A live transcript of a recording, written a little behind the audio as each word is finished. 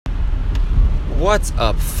What's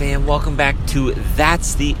up, fam? Welcome back to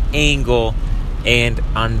That's the Angle. And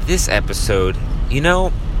on this episode,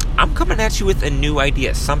 I'm coming at you with a new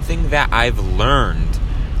idea, something that I've learned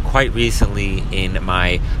quite recently in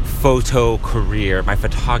my photo career, my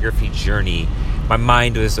photography journey. My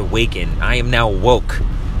mind was awakened. I am now woke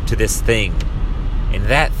to this thing. And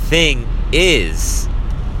that thing is...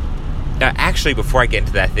 actually, before I get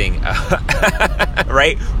into that thing,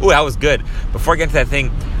 right? Ooh, that was good. Before I get into that thing,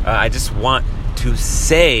 I just want to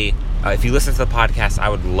say, if you listen to the podcast, I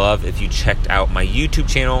would love if you checked out my YouTube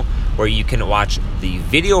channel, where you can watch the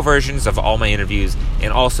video versions of all my interviews,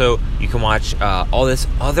 and also you can watch all this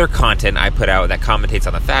other content I put out that commentates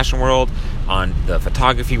on the fashion world, on the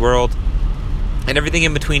photography world, and everything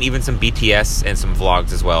in between, even some BTS and some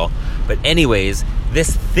vlogs as well. But anyways,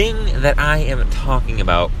 this thing that I am talking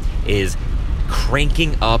about is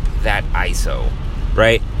cranking up that ISO,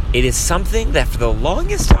 right? It is something that for the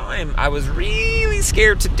longest time I was really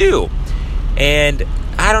scared to do. And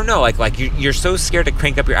I don't know, like you're so scared to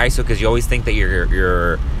crank up your ISO because you always think that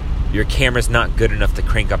your camera's not good enough to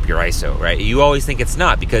crank up your ISO, right? You always think it's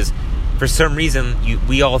not, because for some reason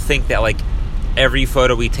we all think that like every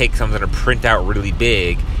photo we take, someone's going to print out really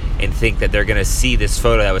big and think that they're going to see this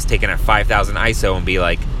photo that was taken at 5,000 ISO and be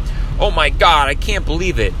like, oh my god, I can't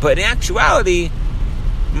believe it. But in actuality,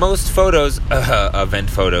 most photos, event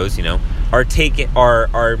photos,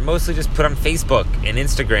 are mostly just put on Facebook and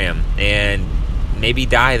Instagram and maybe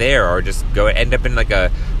die there, or just end up in like a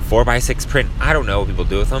 4x6 print. I don't know what people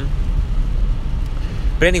do with them.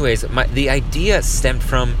 But anyways, the idea stemmed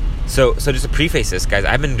from, so just to preface this, guys,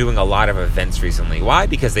 I've been doing a lot of events recently. Why?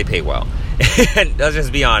 Because they pay well. And let's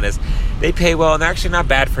just be honest, they pay well, and they're actually not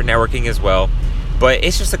bad for networking as well. But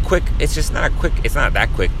it's not that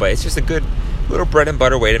quick, but it's just a good little bread and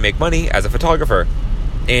butter way to make money as a photographer.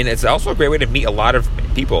 And it's also a great way to meet a lot of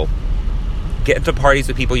people. Get into parties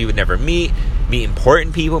with people you would never meet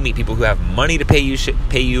important people, meet people who have money to pay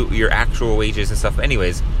you your actual wages and stuff.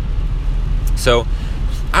 Anyways, so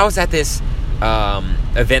I was at this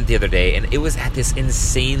event the other day, and it was at this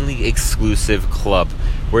insanely exclusive club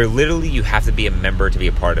where literally you have to be a member to be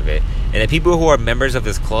a part of it. And the people who are members of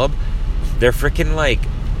this club, they're freaking like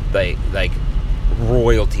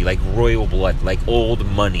royalty, like royal blood, like old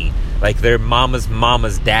money. Like their mama's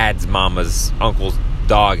dad's mama's uncle's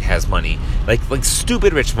dog has money. Like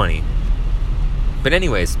stupid rich money. But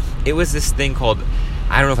anyways, it was this thing called,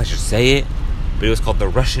 I don't know if I should say it, but it was called the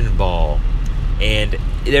Russian Ball. And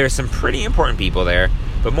there are some pretty important people there.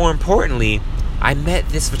 But more importantly, I met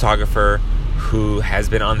this photographer who has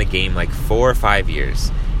been on the game like 4 or 5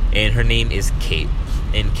 years. And her name is Kate.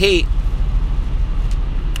 And Kate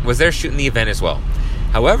was there shooting the event as well.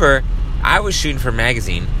 However, I was shooting for a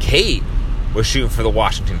magazine. Kate was shooting for the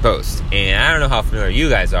Washington Post. And I don't know how familiar you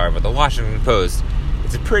guys are, but the Washington Post,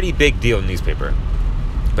 it's a pretty big deal newspaper.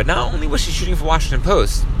 But not only was she shooting for Washington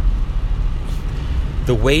Post,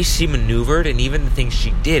 the way she maneuvered and even the things she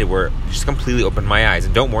did were just completely opened my eyes.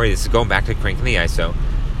 And don't worry, this is going back to cranking the ISO.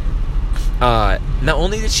 Not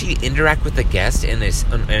only did she interact with the guest in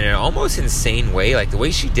an almost insane way, like the way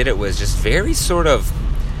she did it was just very sort of,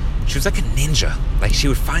 she was like a ninja. Like she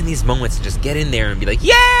would find these moments and just get in there and be like,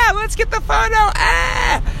 yeah, let's get the photo.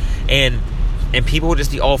 And people would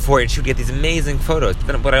just be all for it, and she would get these amazing photos. But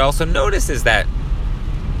then what I also noticed is that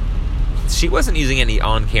she wasn't using any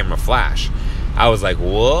on-camera flash. I was like,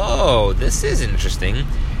 whoa, this is interesting.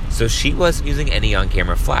 So she wasn't using any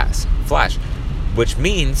on-camera flash, which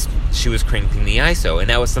means she was cranking the ISO. And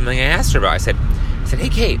that was something I asked her about. I said, hey,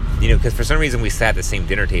 Kate, because for some reason we sat at the same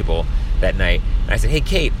dinner table that night. And I said, hey,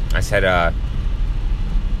 Kate, I said,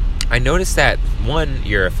 I noticed that, one,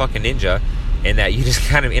 you're a fucking ninja, and that you just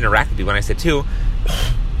kind of interact with people. And I said, two,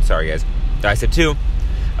 sorry, guys. I said, two,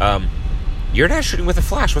 you're not shooting with a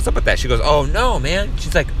flash. What's up with that? She goes, oh, no, man.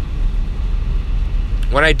 She's like,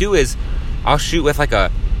 what I do is I'll shoot with like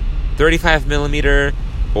a 35 millimeter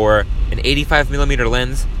or an 85 millimeter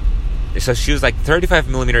lens. So she was like, 35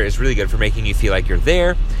 millimeter is really good for making you feel like you're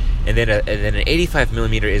there. And then an 85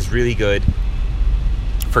 millimeter is really good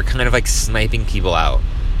for kind of like sniping people out.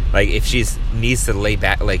 Like if she needs to lay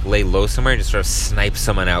low somewhere and just sort of snipe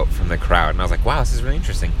someone out from the crowd. And I was like, wow, this is really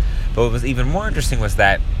interesting. But what was even more interesting was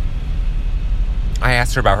that I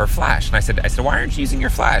asked her about her flash. And I said, why aren't you using your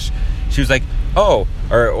flash? She was like, or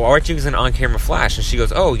aren't you using an on-camera flash? And she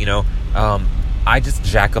goes, I just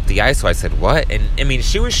jack up the ISO. I said, what? And I mean,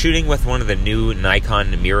 she was shooting with one of the new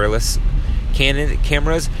Nikon mirrorless Canon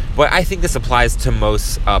cameras, but I think this applies to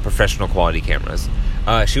most professional quality cameras.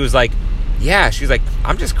 She was like,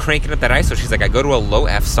 I'm just cranking up that ISO. She's like, I go to a low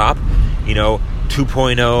f-stop,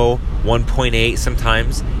 2.0 1.8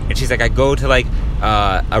 sometimes. And she's like, I go to like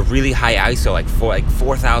a really high ISO, like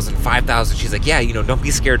 4,000, 5,000. She's like, yeah, don't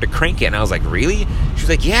be scared to crank it. And I was like, really? She's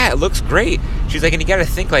like, yeah, it looks great. She's like, and you got to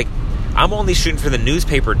think, like, I'm only shooting for the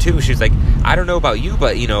newspaper too. She's like, I don't know about you,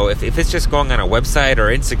 but if it's just going on a website or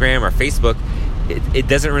Instagram or Facebook, it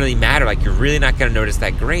doesn't really matter. Like, you're really not going to notice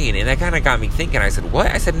that grain. And that kind of got me thinking. I said, what?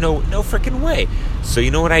 I said, no freaking way. So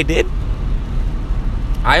you know what I did?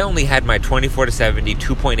 I only had my 24-70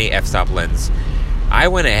 2.8 f-stop lens. I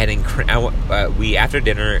went ahead and after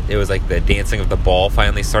dinner, it was like the dancing of the ball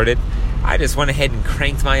finally started. I just went ahead and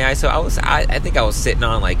cranked my ISO. I think I was sitting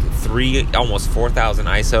on like almost 4,000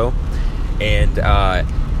 ISO, and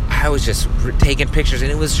I was just taking pictures,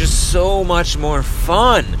 and it was just so much more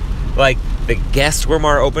fun. Like, the guests were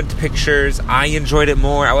more open to pictures. I enjoyed it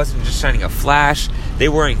more. I wasn't just shining a flash. They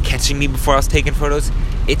weren't catching me before I was taking photos.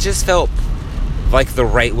 It just felt like the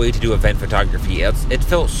right way to do event photography. It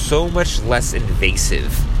felt so much less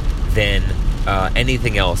invasive than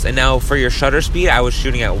anything else. And now for your shutter speed, I was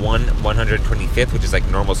shooting at 1/125th, which is like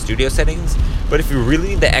normal studio settings. But if you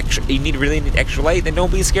really need extra light, then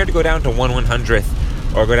don't be scared to go down to 1/100th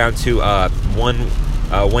or go down to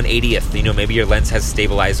 1/80th. Maybe your lens has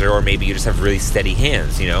stabilizer, or maybe you just have really steady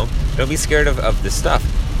hands. Don't be scared of this stuff.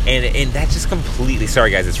 And that just completely,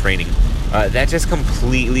 sorry guys, it's raining. That just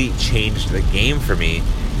completely changed the game for me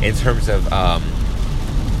in terms of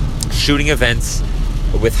shooting events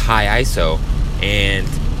with high ISO. And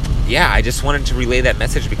yeah, I just wanted to relay that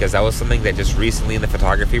message because that was something that just recently in the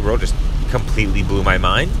photography world just completely blew my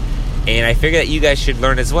mind. And I figure that you guys should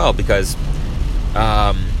learn as well, because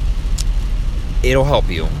it'll help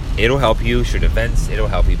you. It'll help you shoot events. It'll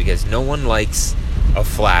help you because no one likes a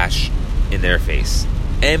flash in their face.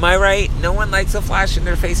 Am I right? No one likes a flash in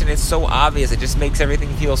their face, and it's so obvious. It just makes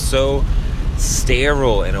everything feel so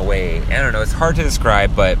sterile in a way. I don't know. It's hard to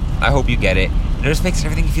describe, but I hope you get it. It just makes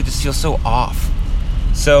everything feel so off.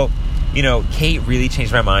 So, Kate really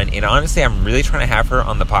changed my mind, and honestly, I'm really trying to have her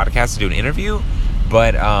on the podcast to do an interview,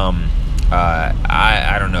 but I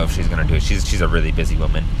don't know if she's gonna do it. She's a really busy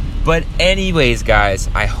woman. But anyways, guys,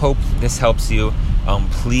 I hope this helps you.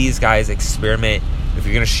 Please, guys, experiment. If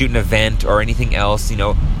you're going to shoot an event or anything else,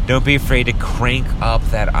 don't be afraid to crank up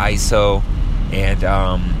that ISO and,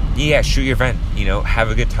 shoot your event, have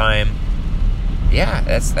a good time. Yeah,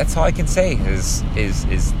 that's all I can say is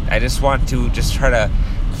I just want to just try to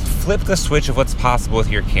flip the switch of what's possible with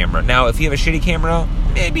your camera. Now, if you have a shitty camera,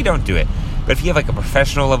 maybe don't do it. But if you have like a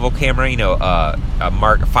professional level camera, a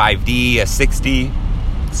Mark 5D, a 60,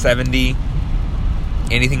 70,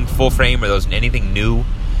 anything full frame or anything new,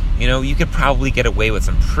 you could probably get away with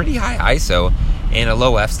some pretty high ISO and a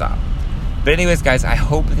low f-stop. But anyways, guys, I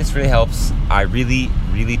hope this really helps. I really,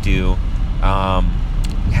 really do.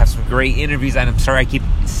 We have some great interviews, and I'm sorry I keep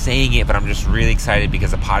saying it, but I'm just really excited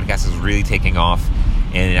because the podcast is really taking off,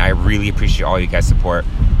 and I really appreciate all you guys' support.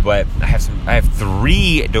 But I have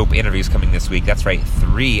 3 dope interviews coming this week. That's right,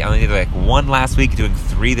 3. I only did like 1 last week, doing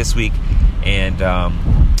 3 this week, and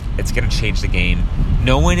it's going to change the game.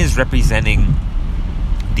 No one is representing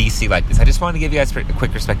DC like this. I just wanted to give you guys a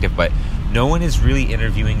quick perspective, but no one is really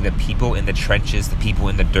interviewing the people in the trenches, the people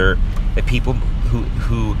in the dirt, the people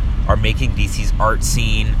who are making DC's art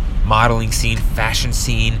scene, modeling scene, fashion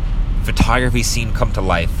scene, photography scene come to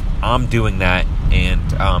life. I'm doing that, and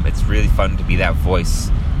it's really fun to be that voice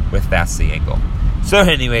with That's the Angle. So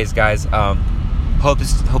anyways, guys, hope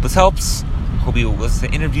this helps. Hope you listen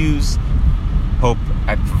to interviews. Hope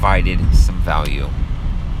I provided some value.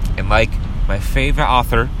 And like my favorite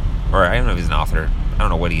author, or I don't know if he's an author, I don't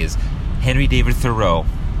know what he is, Henry David Thoreau,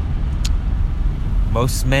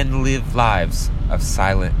 most men live lives of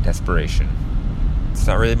silent desperation. It's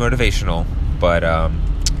not really motivational, but I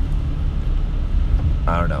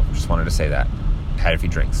don't know, just wanted to say that. Had a few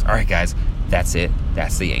drinks. Alright guys, that's it.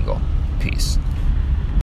 That's the Angle. Peace.